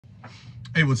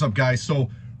Hey, what's up, guys? So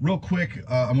real quick,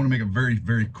 I want to make a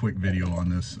very quick video on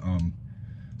this.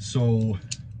 So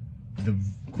the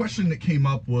question that came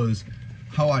up was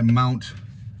how I mount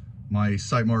my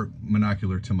Sightmark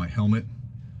Monocular to my helmet.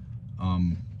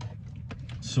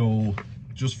 So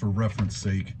just for reference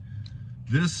sake,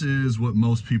 this is what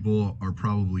most people are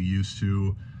probably used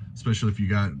to, especially if you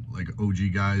got like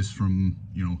OG guys from,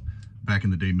 you know, back in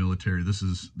the day military. This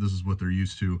is what they're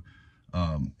used to.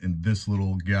 And this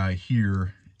little guy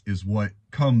here is what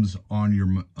comes on your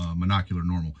monocular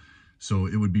normal. So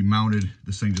it would be mounted,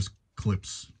 this thing just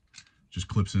clips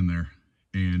in there,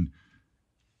 and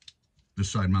this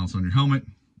side mounts on your helmet.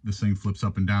 This thing flips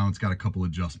up and down. It's got a couple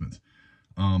adjustments.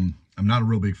 I'm not a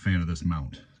real big fan of this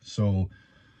mount. So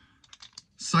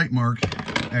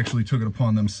Sightmark actually took it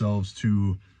upon themselves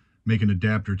to make an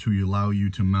adapter to allow you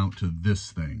to mount to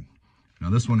this thing. Now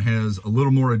this one has a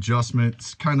little more adjustment.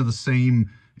 It's kind of the same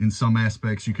in some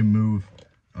aspects. You can move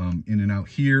in and out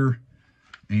here,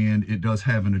 and it does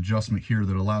have an adjustment here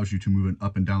that allows you to move it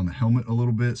up and down the helmet a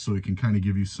little bit, so it can kind of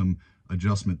give you some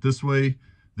adjustment this way,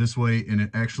 and it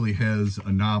actually has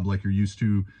a knob like you're used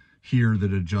to here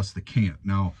that adjusts the cant.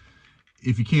 Now,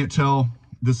 if you can't tell,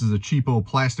 this is a cheapo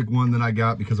plastic one that I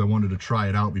got because I wanted to try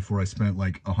it out before I spent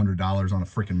like $100 on a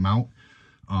freaking mount.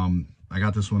 I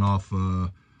got this one off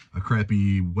a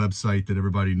crappy website that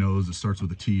everybody knows. It starts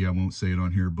with a T. I won't say it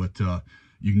on here, but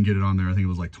you can get it on there. I think it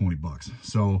was like 20 bucks.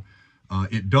 So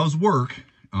it does work,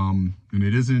 and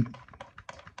it isn't,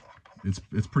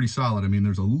 it's pretty solid. I mean,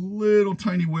 there's a little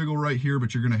tiny wiggle right here,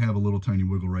 but you're going to have a little tiny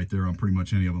wiggle right there on pretty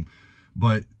much any of them.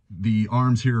 But the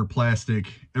arms here are plastic.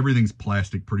 Everything's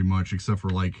plastic pretty much, except for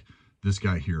like this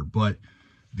guy here. But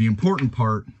the important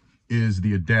part is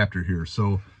the adapter here.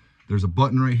 So there's a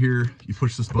button right here. You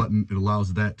push this button, it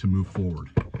allows that to move forward.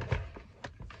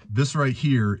 This right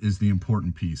here is the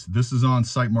important piece. This is on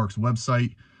Sightmark's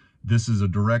website. This is a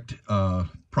direct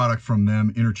product from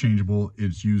them, interchangeable.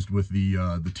 It's used with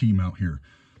the T-mount here.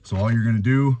 So all you're gonna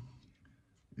do,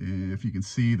 if you can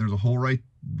see, there's a hole right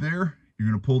there. You're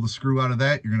gonna pull the screw out of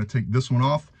that. You're gonna take this one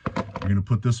off. You're gonna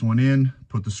put this one in,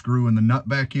 put the screw and the nut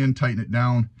back in, tighten it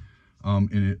down,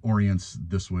 and it orients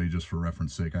this way just for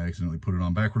reference sake. I accidentally put it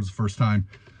on backwards the first time.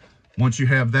 Once you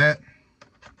have that,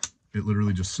 it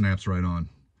literally just snaps right on.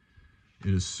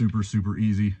 It is super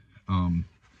easy.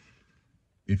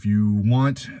 If you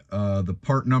want the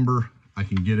part number, I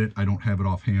can get it. I don't have it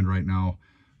offhand right now,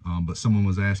 but someone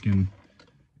was asking,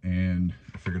 and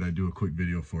I figured I'd do a quick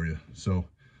video for you. So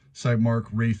Sightmark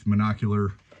Wraith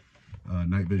Monocular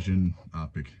night vision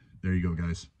optic. There you go,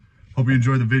 guys. Hope you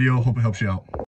enjoyed the video. Hope it helps you out.